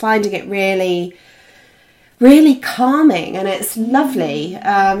 I'm just finding it really, really calming, and it's lovely,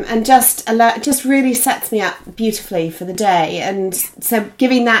 and just really sets me up beautifully for the day. And so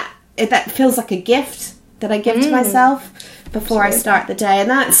giving that feels like a gift that I give to myself before I start the day, and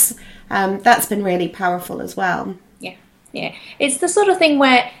that's been really powerful as well. Yeah, it's the sort of thing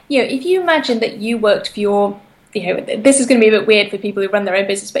where, if you imagine that you worked for your, this is going to be a bit weird for people who run their own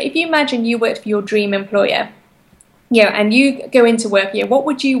business, but if you imagine you worked for your dream employer, and you go into work, what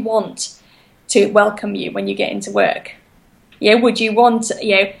would you want to welcome you when you get into work? Would you want,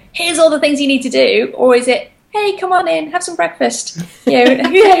 here's all the things you need to do, or is it, hey, come on in, have some breakfast, chill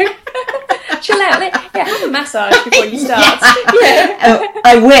out, have a massage before you start. Oh,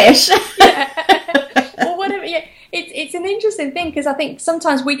 I wish. Or whatever. It's an interesting thing, because I think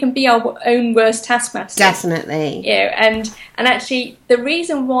sometimes we can be our own worst taskmasters. Definitely. And actually the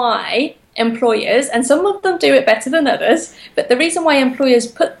reason why employers, and some of them do it better than others, but the reason why employers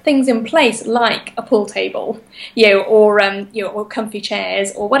put things in place like a pool table, or comfy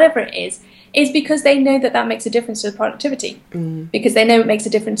chairs or whatever it is because they know that makes a difference to the productivity, because they know it makes a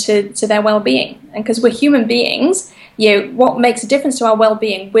difference to their well-being, and because we're human beings, what makes a difference to our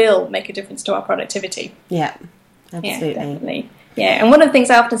well-being will make a difference to our productivity. Yeah, absolutely. Yeah, definitely. And one of the things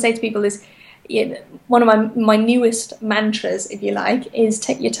I often say to people is, one of my newest mantras, if you like, is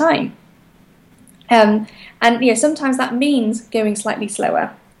take your time. And sometimes that means going slightly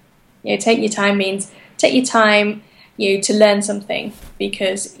slower. Take your time means take your time, to learn something,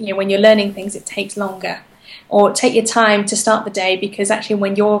 because when you're learning things, it takes longer. Or take your time to start the day, because actually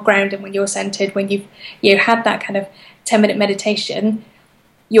when you're grounded, when you're centered, when you've had that kind of 10-minute meditation,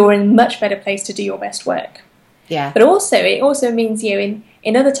 you're in a much better place to do your best work. Yeah. But it also means in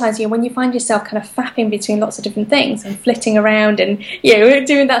other times, when you find yourself kind of fapping between lots of different things and flitting around and,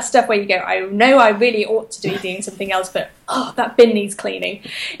 doing that stuff where you go, I know I really ought to be doing something else, but, that bin needs cleaning.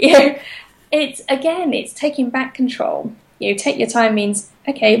 It's taking back control. Take your time means,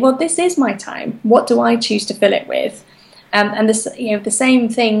 okay, well, this is my time. What do I choose to fill it with? And this, the same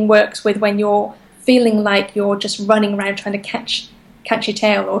thing works with when you're feeling like you're just running around trying to catch your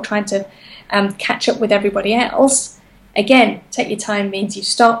tail, or trying to catch up with everybody else. Again, take your time means you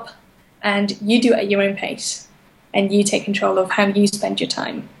stop and you do it at your own pace, and you take control of how you spend your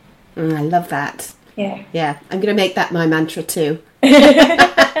time. I love that. Yeah. Yeah, I'm going to make that my mantra too.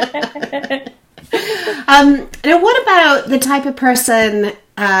 Now, what about the type of person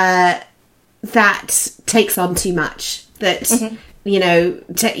that takes on too much? That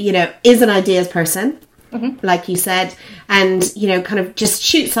is an ideas person, like you said, and kind of just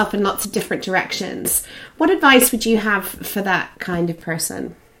shoots off in lots of different directions. What advice would you have for that kind of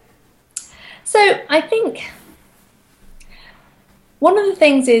person? So I think one of the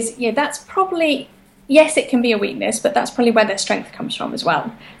things is, that's probably, yes, it can be a weakness, but that's probably where their strength comes from as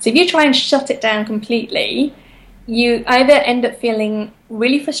well. So if you try and shut it down completely, you either end up feeling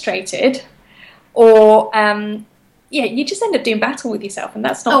really frustrated, or you just end up doing battle with yourself, and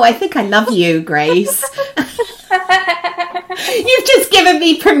that's not... Oh, I think I love you, Grace. You've just given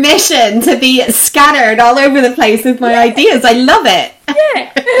me permission to be scattered all over the place with my ideas. I love it.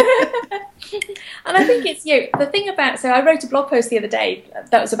 Yeah. And I think it's, the thing about... So I wrote a blog post the other day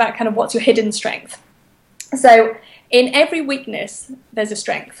that was about kind of what's your hidden strength. So in every weakness, there's a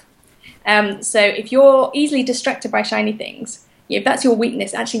strength. So if you're easily distracted by shiny things, if that's your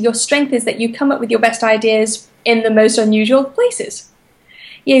weakness, actually your strength is that you come up with your best ideas in the most unusual places.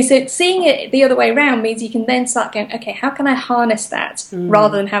 So seeing it the other way around means you can then start going, okay, how can I harness that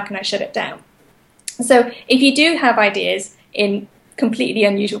rather than how can I shut it down? So if you do have ideas in completely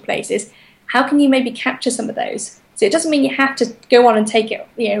unusual places, how can you maybe capture some of those? So it doesn't mean you have to go on and take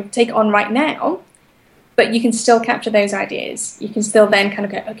it on right now, but you can still capture those ideas. You can still then kind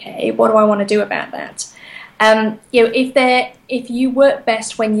of go, okay, what do I want to do about that? If you work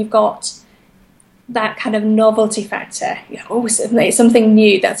best when you've got that kind of novelty factor, it's something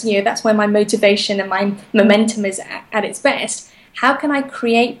new. That's where my motivation and my momentum is at its best. How can I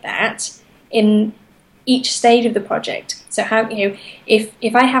create that in each stage of the project? So how if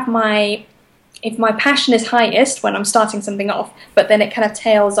my passion is highest when I'm starting something off, but then it kind of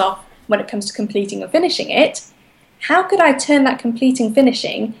tails off when it comes to completing and finishing it, how could I turn that completing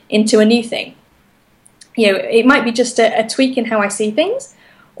finishing into a new thing? It might be just a tweak in how I see things,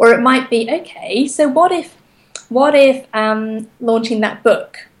 or it might be, okay, so what if launching that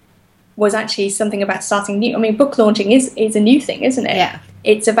book was actually something about starting new? I mean, book launching is a new thing, isn't it? Yeah.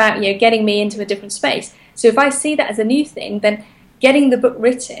 It's about getting me into a different space. So if I see that as a new thing, then getting the book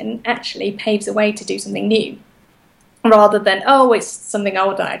written actually paves the way to do something new, rather than, it's something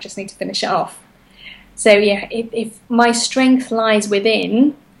older, I just need to finish it off. So if my strength lies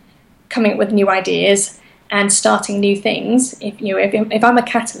within coming up with new ideas and starting new things, if I'm a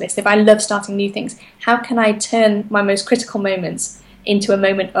catalyst, if I love starting new things, how can I turn my most critical moments into a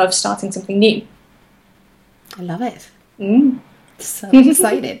moment of starting something new? I love it. So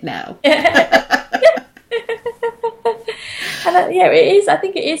excited now. And it is. I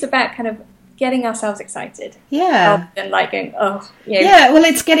think it is about kind of getting ourselves excited. Yeah. Rather than like going, Yeah, well,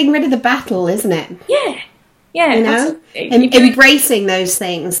 it's getting rid of the battle, isn't it? Yeah, you know, absolutely. embracing those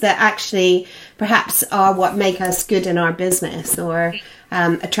things that actually perhaps are what make us good in our business or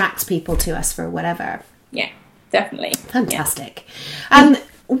attracts people to us for whatever. Yeah, definitely. Fantastic.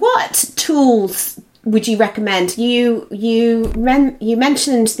 What tools would you recommend? You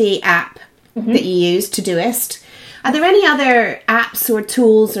mentioned the app that you use, Todoist. Are there any other apps or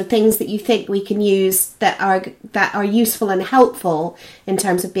tools or things that you think we can use that are useful and helpful in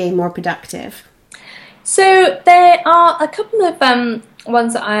terms of being more productive? So there are a couple of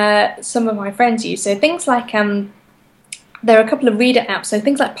ones that some of my friends use. So things like there are a couple of reader apps. So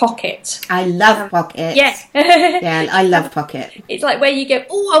things like Pocket. I love Pocket. Yeah, yeah, I love Pocket. It's like where you go,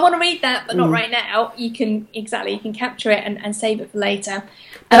 oh, I want to read that, but not right now. You can capture it and save it for later.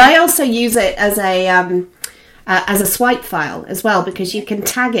 But I also use it as a swipe file as well, because you can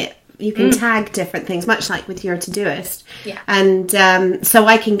tag it. You can tag different things, much like with your Todoist. Yeah. And so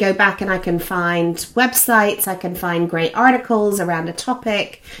I can go back and I can find websites, I can find great articles around a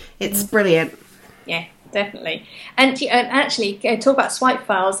topic. It's brilliant. Yeah, definitely. And actually, talk about swipe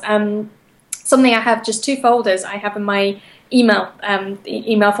files. Something I have, just 2 folders I have in my email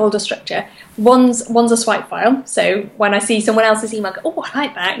folder structure. One's a swipe file. So when I see someone else's email, I go, oh, I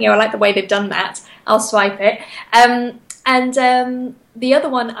like that. I like the way they've done that. I'll swipe it. And the other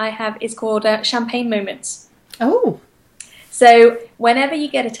one I have is called Champagne Moments. Oh. So whenever you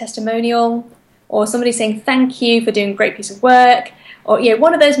get a testimonial or somebody saying thank you for doing a great piece of work, or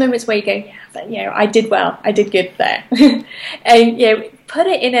one of those moments where you go, I did well, I did good there, and put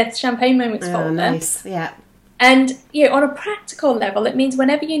it in a Champagne Moments folder. Nice, yeah. And on a practical level, it means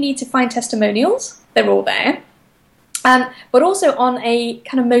whenever you need to find testimonials, they're all there. But also on a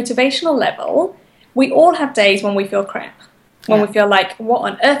kind of motivational level, we all have days when we feel crap. When we feel like, what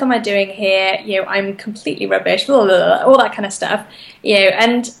on earth am I doing here? I'm completely rubbish, blah, blah, blah, all that kind of stuff.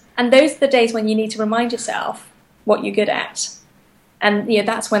 And those are the days when you need to remind yourself what you're good at. And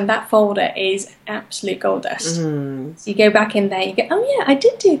that's when that folder is absolute gold dust. So you go back in there, you go, oh yeah, I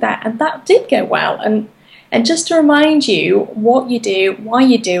did do that, and that did go well. And just to remind you what you do, why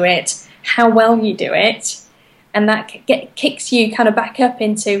you do it, how well you do it, and that kicks you kind of back up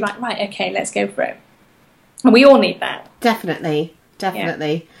into like, right, okay, let's go for it. And we all need that. Definitely.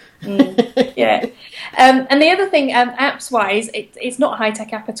 Yeah. And the other thing, apps-wise, it's not a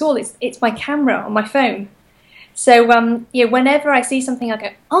high-tech app at all. It's my camera on my phone. So, whenever I see something, I go,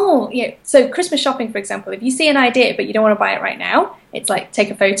 oh, So Christmas shopping, for example, if you see an idea but you don't want to buy it right now, it's like,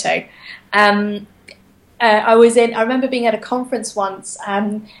 take a photo. I remember being at a conference once,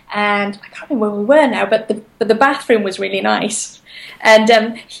 and I can't remember where we were now, but the bathroom was really nice.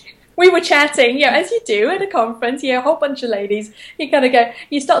 And we were chatting, as you do at a conference, a whole bunch of ladies. You kind of go,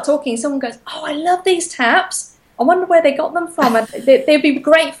 you start talking, someone goes, oh, I love these taps. I wonder where they got them from. And they'd be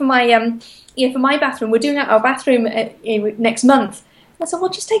great for my for my bathroom. We're doing our bathroom next month. I said, well,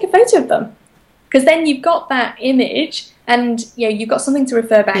 just take a photo of them, because then you've got that image, and you've got something to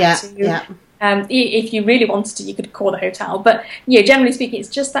refer back to. Yeah. If you really wanted to, you could call the hotel. But generally speaking, it's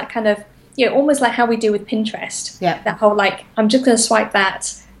just that kind of almost like how we do with Pinterest. Yeah. That whole like, I'm just going to swipe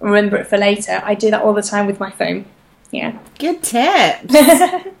that and remember it for later. I do that all the time with my phone. Yeah. Good tips.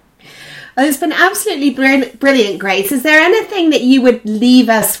 Oh, it's been absolutely brilliant, Grace. Is there anything that you would leave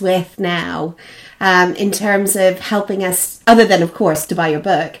us with now in terms of helping us, other than, of course, to buy your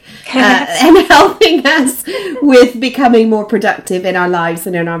book, and helping us with becoming more productive in our lives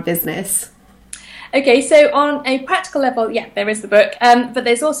and in our business? Okay, so on a practical level, there is the book. But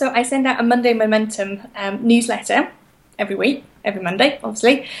there's also, I send out a Monday Momentum newsletter every week, every Monday,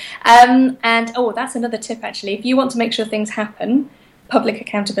 obviously. And, that's another tip, actually. If you want to make sure things happen, public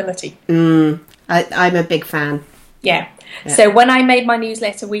accountability. I'm a big fan. Yeah. So when I made my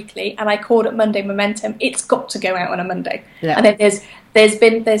newsletter weekly and I called it Monday Momentum, it's got to go out on a Monday. Yeah. And then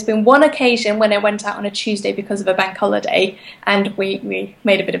there's been one occasion when it went out on a Tuesday because of a bank holiday, and we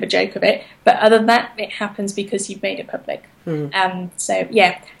made a bit of a joke of it. But other than that, it happens because you've made it public. So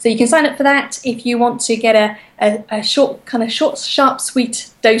you can sign up for that if you want to get a short, sharp,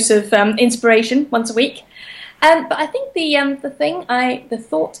 sweet dose of inspiration once a week. But I think the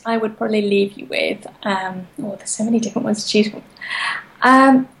thought I would probably leave you with, there's so many different ones to choose from.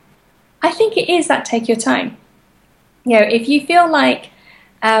 I think it is that take your time. If you feel like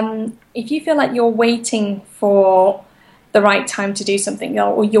you're waiting for the right time to do something,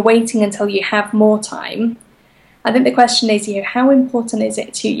 or you're waiting until you have more time, I think the question is, how important is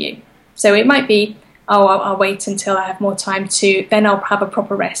it to you? So it might be, I'll wait until I have more time then I'll have a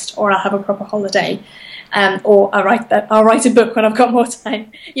proper rest, or I'll have a proper holiday. Or I'll write a book when I've got more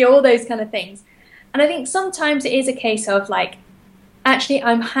time. All those kind of things. And I think sometimes it is a case of like, actually,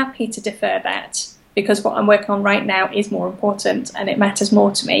 I'm happy to defer that because what I'm working on right now is more important and it matters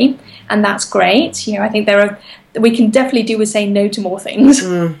more to me, and that's great. I think we can definitely do with saying no to more things.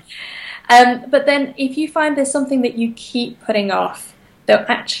 But then if you find there's something that you keep putting off that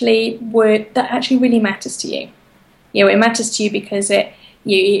actually really matters to you, it matters to you because it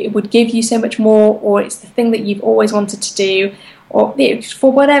would give you so much more, or it's the thing that you've always wanted to do, or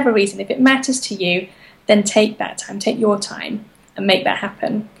for whatever reason, if it matters to you, then take that time, take your time and make that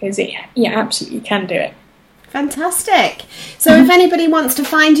happen, because you absolutely can do it. Fantastic. So if anybody wants to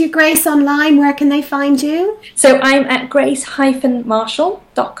find you, Grace, online, where can they find you? So I'm at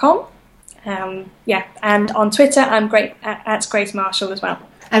grace-marshall.com. And on Twitter I'm great at Grace Marshall as well.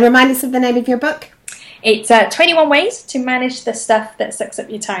 And remind us of the name of your book. It's 21 Ways to Manage the Stuff That Sucks Up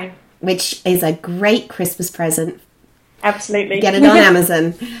Your Time. Which is a great Christmas present. Absolutely. Get it on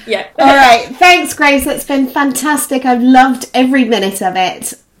Amazon. Yeah. All right. Thanks, Grace. It's been fantastic. I've loved every minute of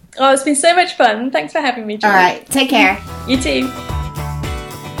it. Oh, it's been so much fun. Thanks for having me, Julie. All right. Take care. You too.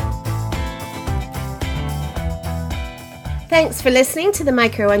 Thanks for listening to the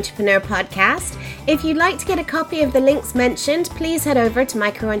Micro Entrepreneur Podcast. If you'd like to get a copy of the links mentioned, please head over to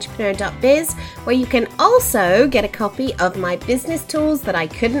microentrepreneur.biz, where you can also get a copy of my business tools that I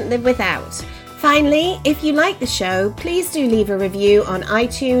couldn't live without. Finally, if you like the show, please do leave a review on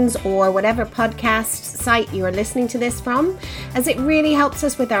iTunes or whatever podcast site you are listening to this from, as it really helps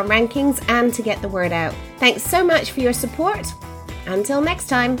us with our rankings and to get the word out. Thanks so much for your support. Until next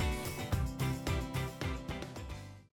time.